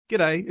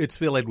G'day, it's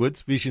Phil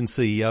Edwards, Vision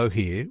CEO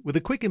here, with a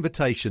quick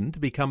invitation to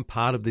become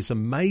part of this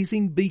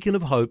amazing beacon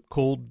of hope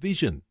called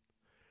Vision.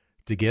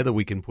 Together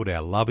we can put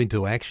our love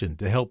into action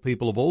to help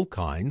people of all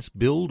kinds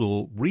build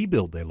or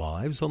rebuild their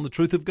lives on the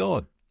truth of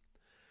God.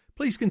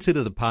 Please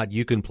consider the part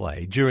you can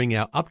play during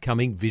our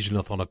upcoming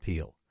Visionathon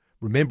appeal,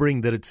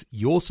 remembering that it's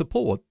your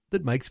support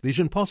that makes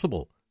Vision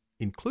possible,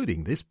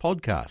 including this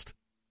podcast.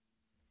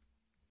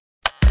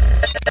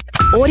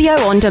 Audio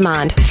on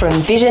demand from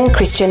Vision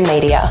Christian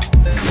Media.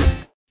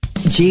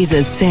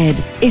 Jesus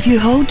said, "If you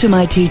hold to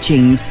my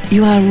teachings,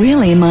 you are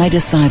really my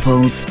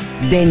disciples.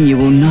 Then you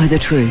will know the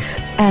truth,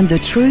 and the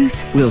truth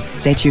will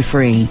set you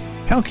free."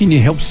 How can you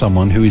help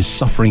someone who is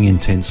suffering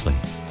intensely?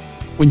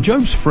 When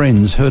Job's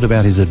friends heard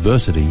about his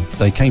adversity,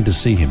 they came to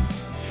see him.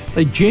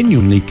 They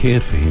genuinely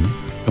cared for him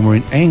and were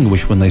in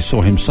anguish when they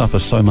saw him suffer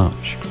so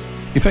much.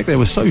 In fact, they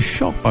were so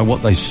shocked by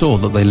what they saw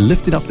that they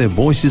lifted up their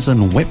voices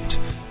and wept,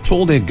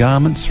 tore their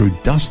garments, threw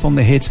dust on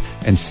their heads,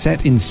 and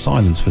sat in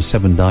silence for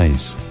 7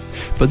 days.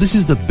 But this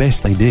is the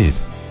best they did.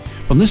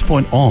 From this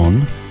point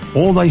on,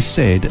 all they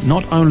said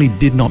not only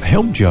did not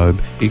help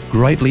Job, it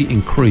greatly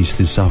increased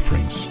his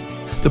sufferings.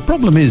 The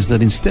problem is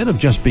that instead of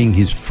just being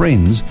his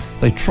friends,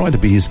 they tried to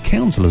be his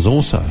counselors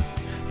also.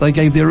 They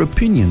gave their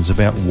opinions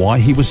about why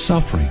he was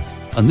suffering,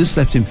 and this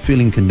left him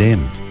feeling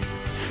condemned.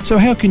 So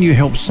how can you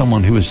help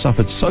someone who has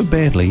suffered so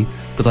badly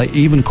that they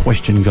even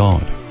question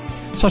God?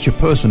 Such a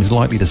person is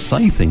likely to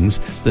say things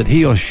that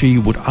he or she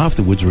would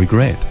afterwards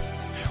regret.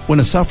 When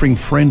a suffering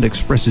friend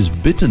expresses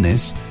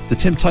bitterness, the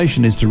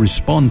temptation is to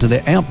respond to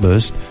their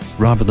outburst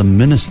rather than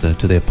minister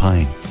to their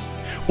pain.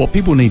 What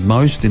people need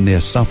most in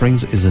their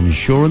sufferings is an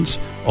assurance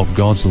of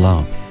God's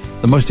love.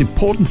 The most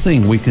important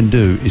thing we can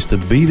do is to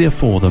be there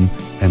for them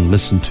and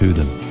listen to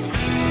them.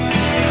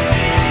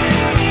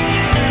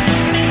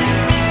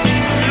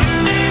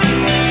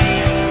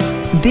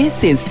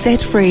 This is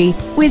Set Free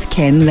with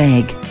Ken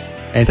Legg.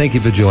 And thank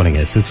you for joining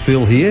us. It's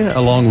Phil here,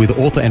 along with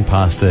author and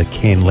pastor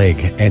Ken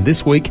Legg. And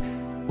this week,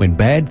 when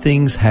bad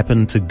things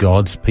happen to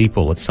God's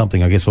people, it's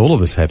something I guess all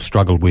of us have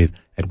struggled with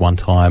at one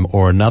time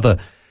or another.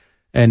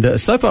 And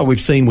so far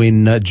we've seen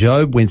when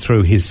Job went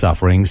through his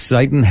suffering,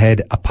 Satan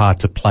had a part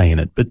to play in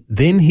it. But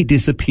then he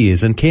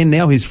disappears, and Ken,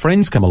 now his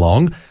friends come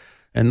along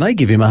and they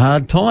give him a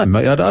hard time.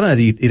 I don't know,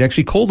 you'd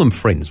actually call them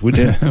friends, would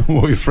you?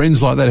 Well, with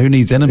friends like that, who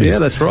needs enemies? Yeah,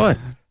 that's right.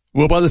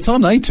 Well, by the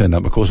time they turned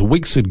up, of course,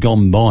 weeks had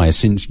gone by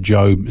since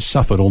Job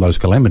suffered all those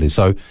calamities.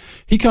 So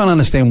he can't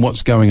understand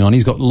what's going on.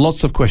 He's got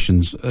lots of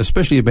questions,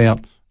 especially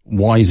about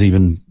why he's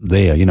even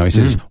there. You know, he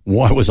says,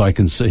 why was I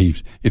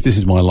conceived if this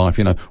is my life?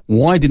 You know,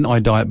 why didn't I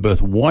die at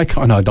birth? Why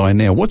can't I die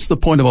now? What's the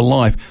point of a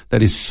life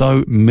that is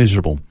so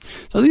miserable?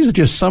 So these are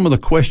just some of the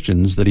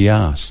questions that he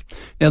asks.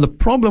 Now, the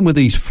problem with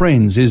these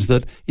friends is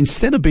that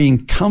instead of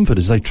being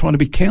comforters, they try to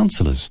be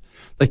counselors.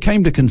 They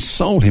came to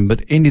console him,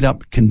 but ended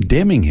up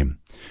condemning him.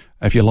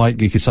 If you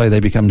like, you could say they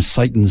become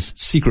Satan's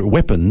secret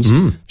weapons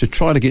to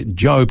try to get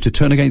Job to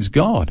turn against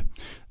God.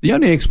 The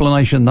only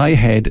explanation they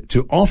had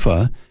to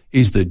offer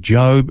is that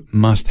Job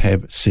must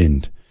have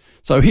sinned.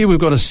 So here we've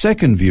got a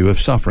second view of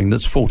suffering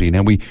that's faulty.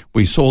 Now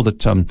we saw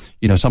that,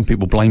 some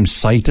people blame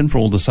Satan for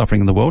all the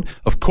suffering in the world.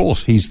 Of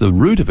course, he's the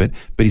root of it,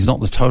 but he's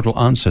not the total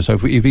answer. So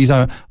if he's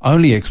our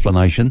only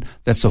explanation,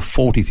 that's a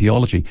faulty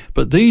theology.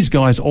 But these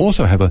guys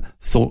also have a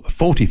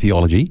faulty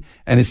theology,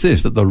 and it's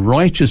this, that the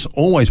righteous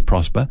always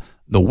prosper,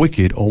 the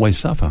wicked always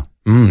suffer.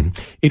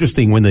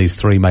 Interesting, when these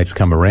three mates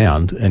come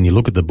around and you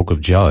look at the book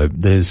of Job,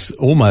 there's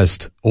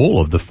almost all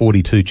of the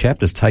 42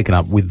 chapters taken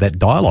up with that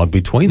dialogue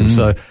between them.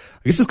 So I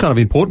guess it's kind of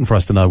important for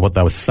us to know what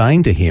they were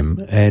saying to him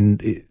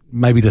and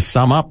maybe to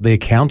sum up their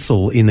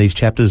counsel in these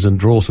chapters and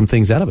draw some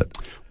things out of it.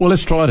 Well,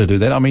 let's try to do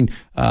that. I mean,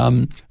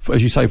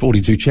 as you say,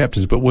 42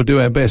 chapters, but we'll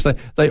do our best.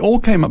 They all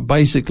came up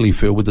basically,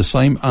 Phil, with the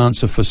same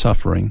answer for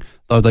suffering,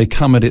 though they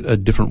come at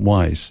it different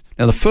ways.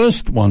 Now, the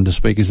first one to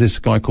speak is this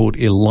guy called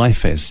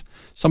Eliphaz.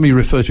 Somebody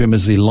refer to him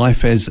as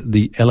Eliphaz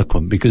the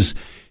Eloquent because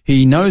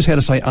he knows how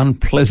to say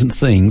unpleasant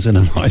things in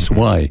a nice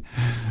way.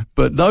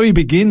 But though he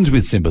begins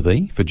with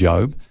sympathy for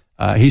Job,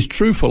 his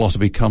true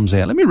philosophy comes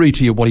out. Let me read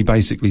to you what he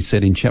basically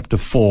said in chapter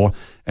 4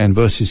 and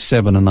verses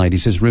 7 and 8. He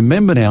says,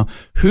 "Remember now,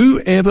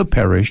 who ever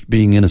perished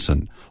being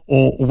innocent?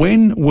 Or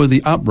when were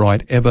the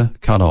upright ever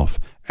cut off?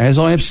 As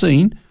I have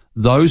seen,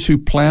 those who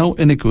plough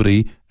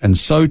iniquity and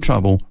sow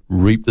trouble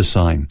reap the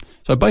same."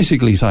 So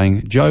basically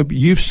saying, Job,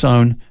 you've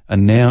sown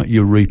and now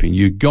you're reaping.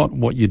 You got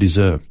what you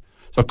deserve.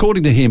 So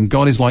according to him,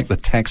 God is like the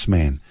tax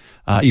man.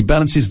 He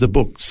balances the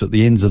books at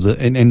the end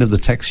of the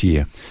tax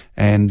year.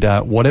 And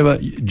whatever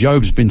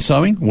Job's been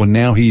sowing, well,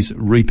 now he's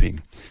reaping.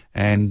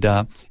 And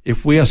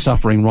if we are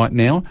suffering right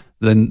now,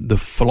 then the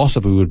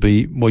philosophy would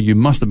be, well, you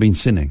must have been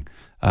sinning.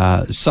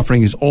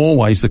 Suffering is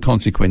always the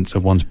consequence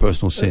of one's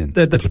personal sin.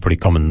 That's a pretty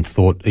common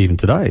thought even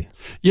today.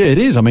 Yeah, it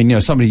is. I mean,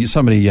 somebody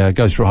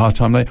goes through a hard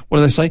time. What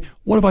do they say?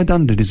 What have I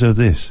done to deserve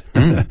this?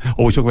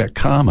 Or we talk about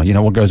karma.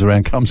 What goes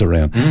around comes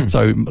around.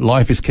 So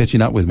life is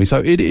catching up with me. So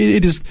it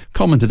is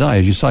common today,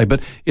 as you say.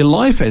 But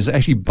Eliphaz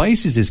actually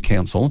bases his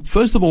counsel,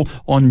 first of all,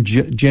 on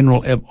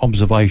general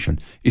observation.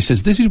 He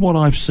says, this is what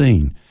I've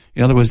seen.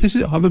 In other words,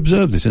 I've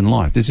observed this in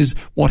life. This is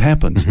what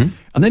happens.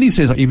 And then he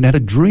says, I even had a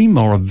dream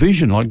or a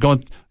vision, like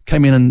God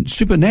came in and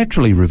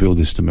supernaturally revealed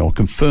this to me or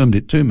confirmed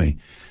it to me.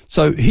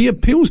 So he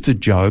appeals to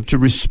Job to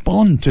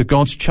respond to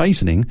God's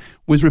chastening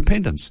with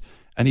repentance.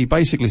 And he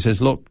basically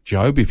says, look,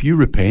 Job, if you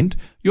repent,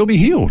 you'll be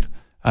healed.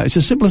 It's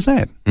as simple as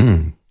that.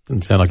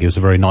 Doesn't sound like he was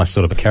a very nice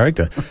sort of a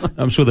character.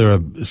 I'm sure there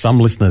are some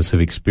listeners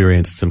who've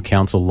experienced some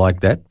counsel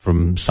like that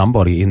from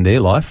somebody in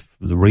their life.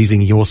 The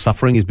reason you're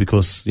suffering is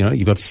because,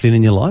 you've got sin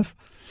in your life.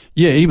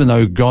 Yeah, even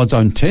though God's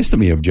own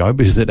testimony of Job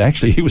is that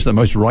actually he was the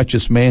most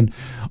righteous man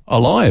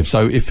alive.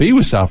 So if he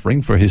was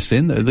suffering for his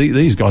sin,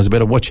 these guys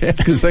better watch out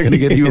because they're going to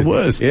get even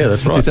worse. Yeah,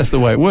 that's right. That's the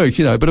way it works,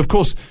 But of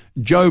course,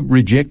 Job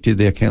rejected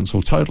their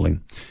counsel totally.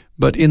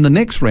 But in the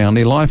next round,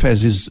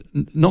 Eliphaz is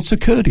not so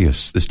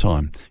courteous this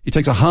time. He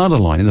takes a harder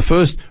line. In the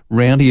first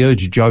round, he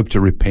urged Job to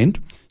repent,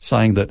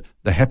 saying that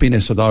the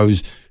happiness of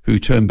those who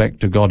turn back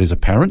to God is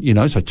apparent,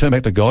 so turn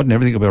back to God and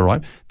everything will be all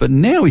right. But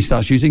now he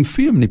starts using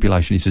fear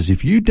manipulation. He says,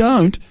 if you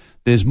don't,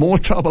 there's more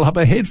trouble up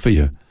ahead for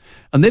you.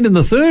 And then in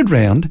the third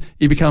round,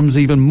 he becomes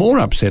even more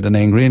upset and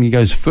angry, and he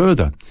goes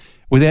further.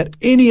 Without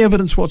any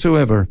evidence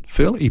whatsoever,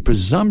 Phil, he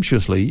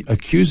presumptuously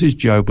accuses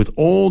Job with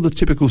all the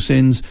typical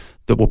sins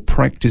that were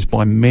practiced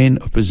by men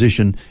of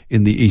position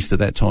in the East at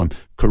that time.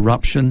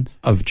 Corruption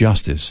of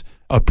justice,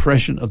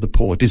 oppression of the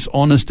poor,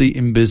 dishonesty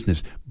in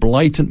business,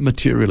 blatant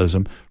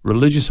materialism,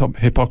 religious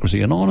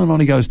hypocrisy, and on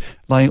he goes,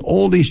 laying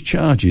all these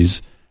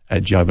charges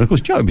at Job. And of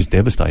course, Job is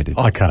devastated.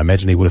 I can't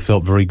imagine he would have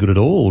felt very good at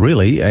all,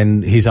 really.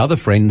 And his other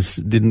friends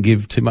didn't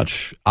give too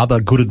much other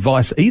good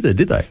advice either,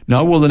 did they?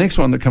 No, well, the next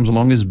one that comes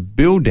along is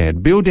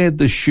Bildad. Bildad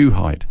the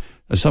Shuhite.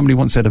 As somebody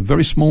once said, a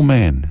very small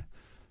man.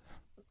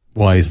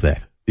 Why is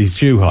that? He's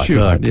Shuhite.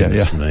 Shuhite, oh,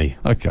 goodness me.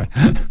 Okay.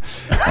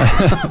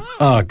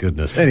 Oh,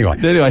 goodness.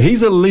 Anyway,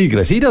 he's a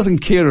legalist. He doesn't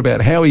care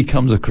about how he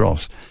comes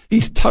across.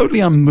 He's totally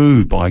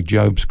unmoved by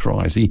Job's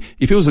cries. He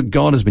feels that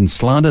God has been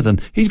slandered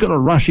and he's got to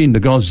rush into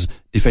God's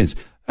defense.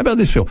 How about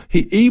this, Phil?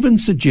 He even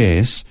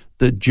suggests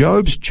that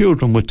Job's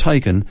children were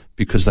taken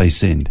because they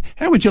sinned.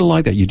 How would you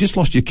like that? You just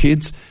lost your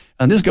kids,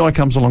 and this guy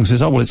comes along and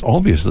says, oh, well, it's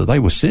obvious that they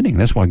were sinning.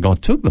 That's why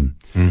God took them.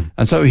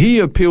 And so he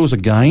appeals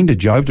again to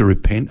Job to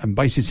repent and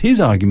bases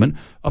his argument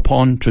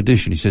upon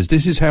tradition. He says,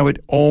 this is how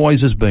it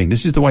always has been.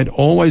 This is the way it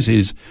always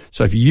is.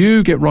 So if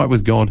you get right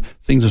with God,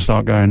 things will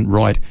start going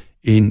right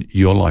in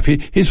your life.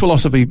 His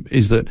philosophy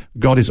is that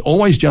God is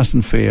always just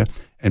and fair,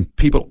 and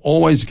people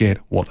always get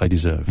what they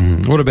deserve.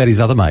 What about his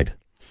other mate?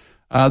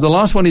 The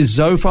last one is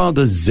Zophar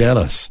the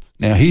Zealous.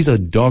 Now, he's a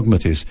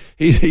dogmatist.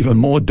 He's even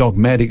more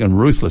dogmatic and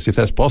ruthless, if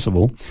that's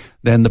possible,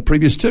 than the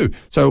previous two.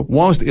 So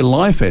whilst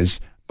Eliphaz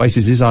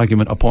bases his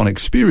argument upon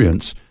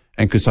experience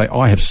and could say,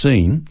 I have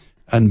seen,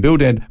 and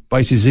Bildad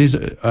bases his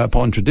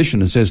upon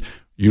tradition and says,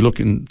 you look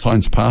in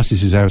times past,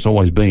 this is how it's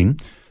always been,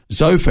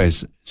 Zophar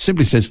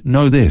simply says,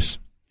 know this.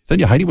 Don't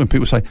you hate it when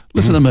people say,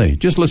 listen to me,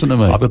 just listen to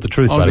me. I've got the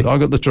truth, buddy. I've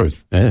got the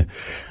truth. Yeah.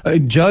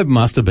 Job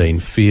must have been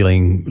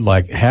feeling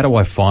like, how do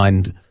I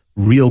find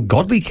real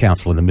godly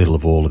counsel in the middle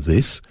of all of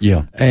this?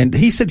 Yeah. And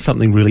he said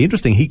something really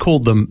interesting. He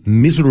called them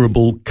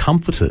miserable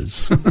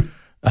comforters.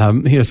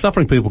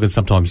 Suffering people can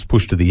sometimes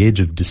push to the edge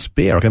of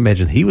despair. I can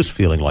imagine he was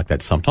feeling like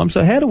that sometimes.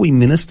 So how do we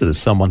minister to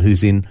someone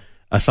who's in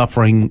a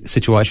suffering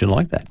situation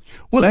like that?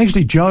 Well,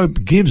 actually,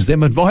 Job gives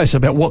them advice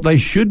about what they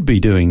should be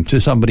doing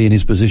to somebody in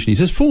his position. He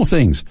says 4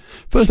 things.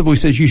 First of all, he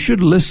says you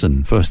should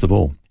listen, first of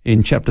all.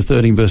 In chapter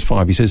 13, verse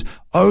 5, he says,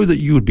 oh, that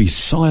you would be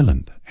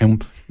silent,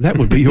 and that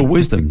would be your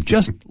wisdom.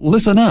 Just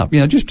listen up.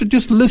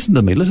 Just listen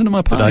to me. Listen to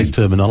my pain. Today's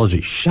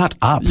terminology, shut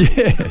up.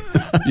 Yeah.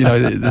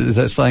 There's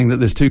that saying that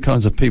there's 2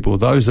 kinds of people,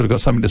 those that have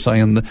got something to say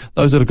and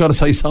those that have got to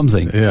say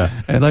something. Yeah.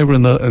 And they were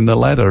in the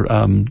latter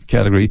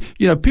category.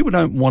 People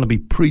don't want to be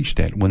preached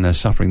at when they're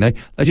suffering. They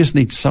just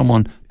need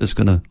someone that's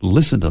going to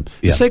listen to them.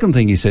 Yeah. The second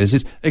thing he says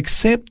is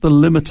accept the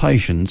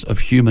limitations of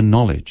human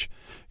knowledge.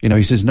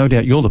 He says, no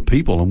doubt you're the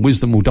people and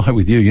wisdom will die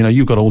with you.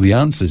 You've got all the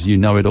answers,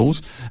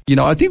 know-it-alls.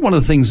 I think one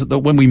of the things that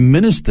when we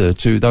minister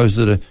to those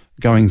that are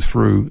going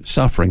through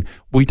suffering,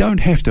 we don't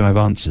have to have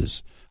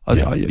answers.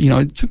 Yeah.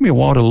 It took me a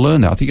while to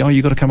learn that. I think,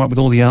 you've got to come up with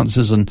all the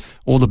answers and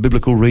all the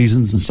biblical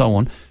reasons and so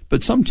on.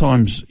 But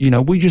sometimes,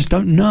 we just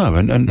don't know.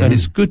 And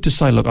it's good to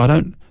say, look, I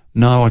don't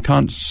know. I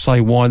can't say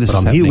why this is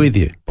happening. But I'm here with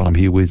you. But I'm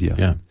here with you.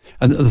 Yeah.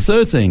 And the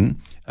third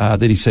thing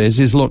that he says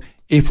is, look,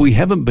 if we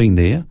haven't been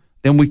there,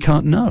 then we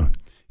can't know.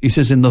 He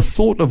says, in the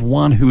thought of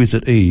one who is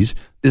at ease,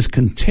 there's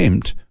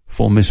contempt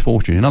for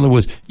misfortune. In other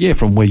words,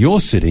 from where you're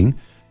sitting,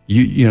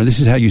 this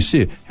is how you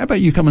sit. How about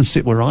you come and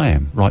sit where I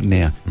am right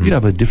now? You'd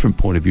have a different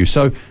point of view.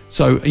 So,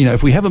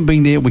 if we haven't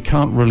been there, we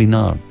can't really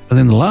know. And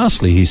then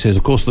lastly, he says,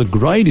 of course, the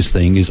greatest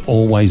thing is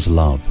always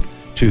love.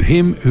 To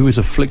him who is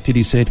afflicted,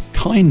 he said,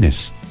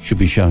 kindness should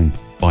be shown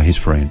by his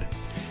friend.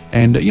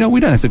 And, we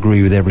don't have to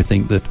agree with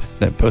everything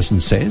that person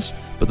says.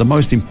 But the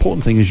most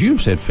important thing, as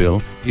you've said, Phil,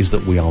 is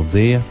that we are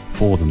there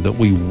for them, that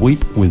we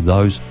weep with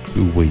those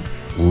who weep.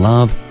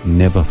 Love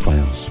never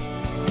fails.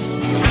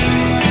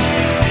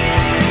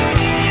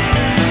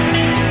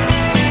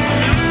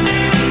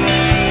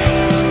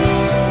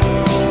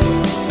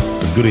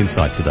 good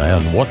insight today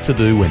on what to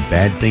do when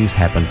bad things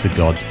happen to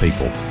God's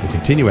people. We'll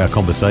continue our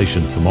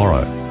conversation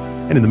tomorrow.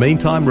 And in the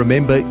meantime,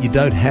 remember, you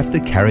don't have to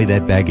carry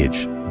that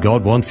baggage.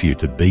 God wants you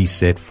to be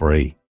set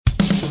free.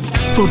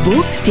 For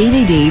books,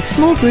 DVDs,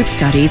 small group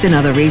studies and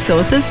other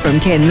resources from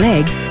Ken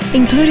Legg,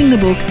 including the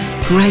book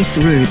Grace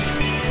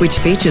Roots, which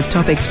features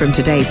topics from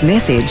today's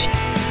message,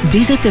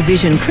 visit the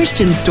Vision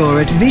Christian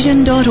store at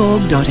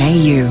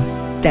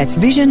vision.org.au. That's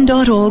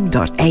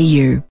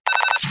vision.org.au.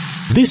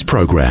 This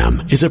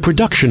program is a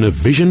production of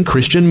Vision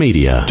Christian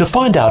Media. To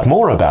find out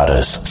more about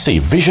us, see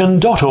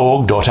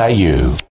vision.org.au.